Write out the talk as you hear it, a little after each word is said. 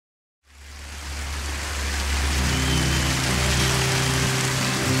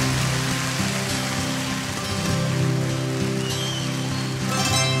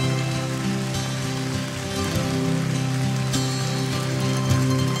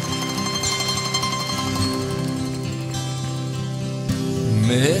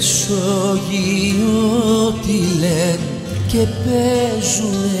Μεσόγειο τι λένε και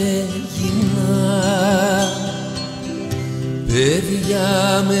παίζουνε γυμνά, παιδιά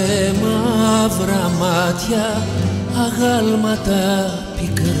με μαύρα μάτια, αγάλματα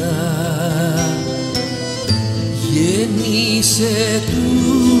πικρά. Γέννησε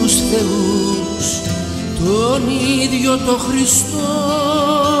τους θεούς, τον ίδιο το Χριστό,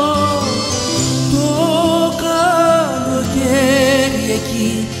 το καλοκαίρι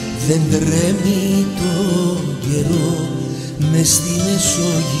εκεί δεν τρέμει το καιρό μες στη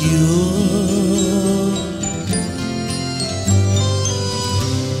Μεσόγειο.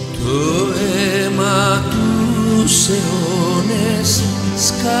 Το αίμα τους αιώνες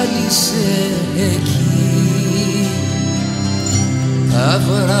σκάλισε εκεί, τα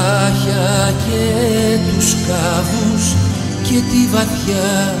βράχια και τους κάβους και τη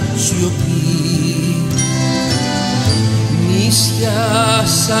βαθιά σιωπή. Νησιά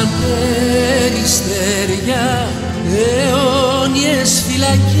σαν περιστέρια, αιώνιες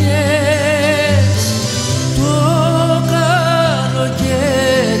φυλακές, το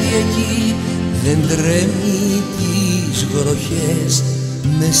καλοκαίρι εκεί δεν τρέμει τις βροχές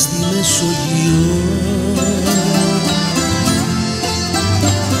μες στη Μεσογείο.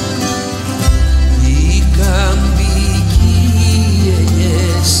 Οι καμπικοί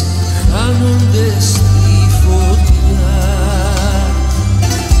ελιές χάνονται στη φωτιά,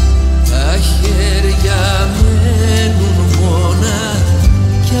 τα χέρια μένουν μόνα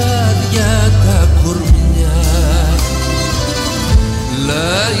κι άδεια τα κορμιά.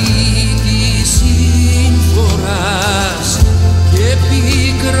 Λαοί της συμφοράς και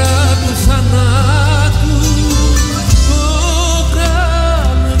πίκρα του θανάτου, το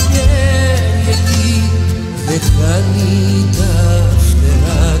καλοκαίρι εκεί δεν χάνει τα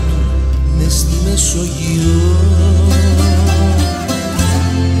φτερά του μες στη Μεσογείο.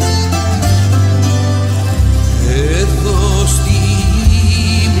 Εδώ στη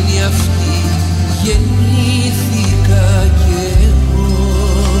λίμνη αυτή γεννήθηκα κι εγώ,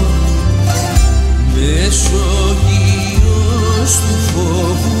 Μεσογείος του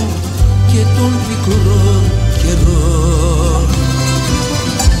φόβου και των πικρών καιρών.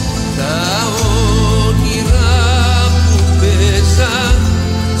 Τα όνειρα που παίζαν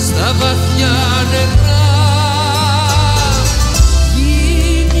στα βαθιά νερά